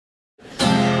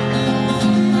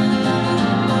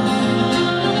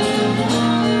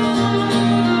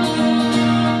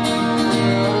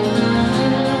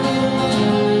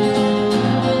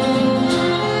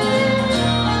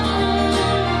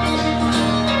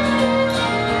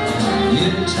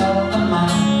told the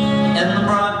man in the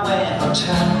Broadway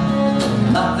hotel,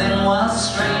 nothing was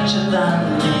stranger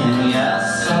than me. Yes,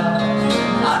 sir,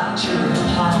 and you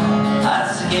replied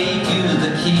as I gave you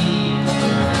the key.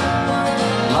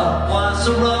 Love was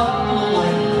a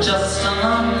rollaway, just an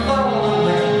unfold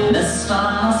away, mist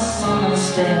on a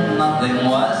summer's day, nothing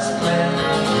was clear.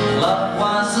 Love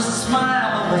was a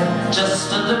smile away,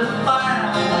 just a defile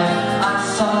away, I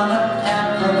saw it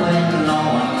everywhere, no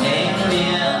one came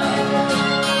near.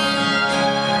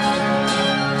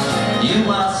 You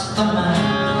asked the man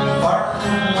for a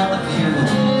room with a view,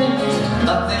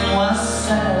 nothing was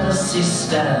said as he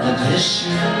stared at his shoe,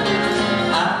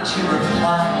 and you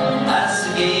replied as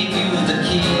he gave you the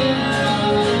key.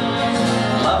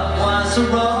 Love was a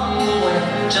rollaway,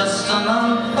 just an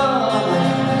unfold away,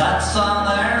 that's all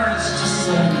there is to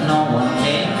say, no one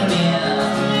came near.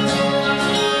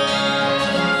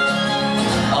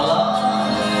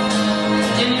 Alone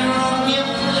in your room you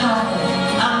hide,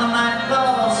 and the night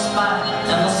goes by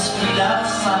in the street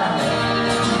outside.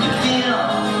 You feel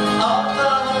all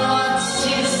the words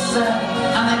he said,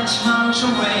 and they turn to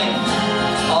rain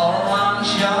all around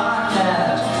your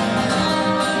head.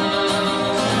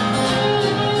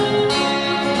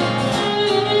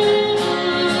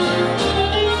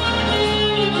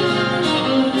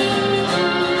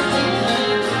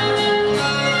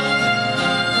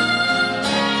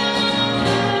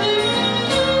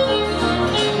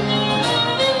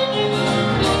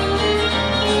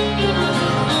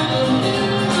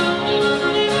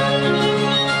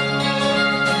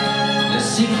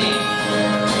 Seeking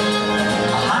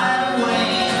a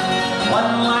hideaway,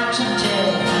 one light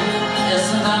today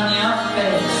isn't on your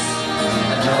face,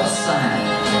 a door sign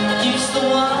keeps the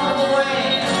world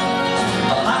away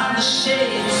behind the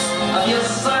shades of your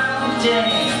silent day.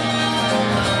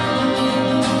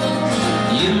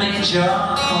 You made your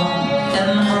home in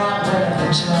the Broadway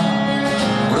hotel,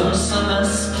 room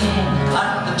service came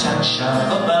at the touch of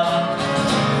a bell,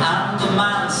 and the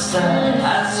man said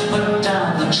as he put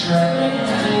down the tray,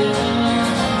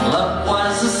 love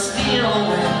was a steal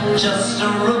away, just a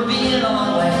reveal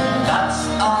away, that's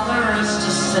all there is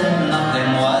to say, nothing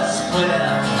was clear.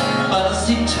 But as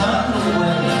he turned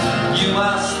away, you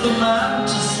asked the man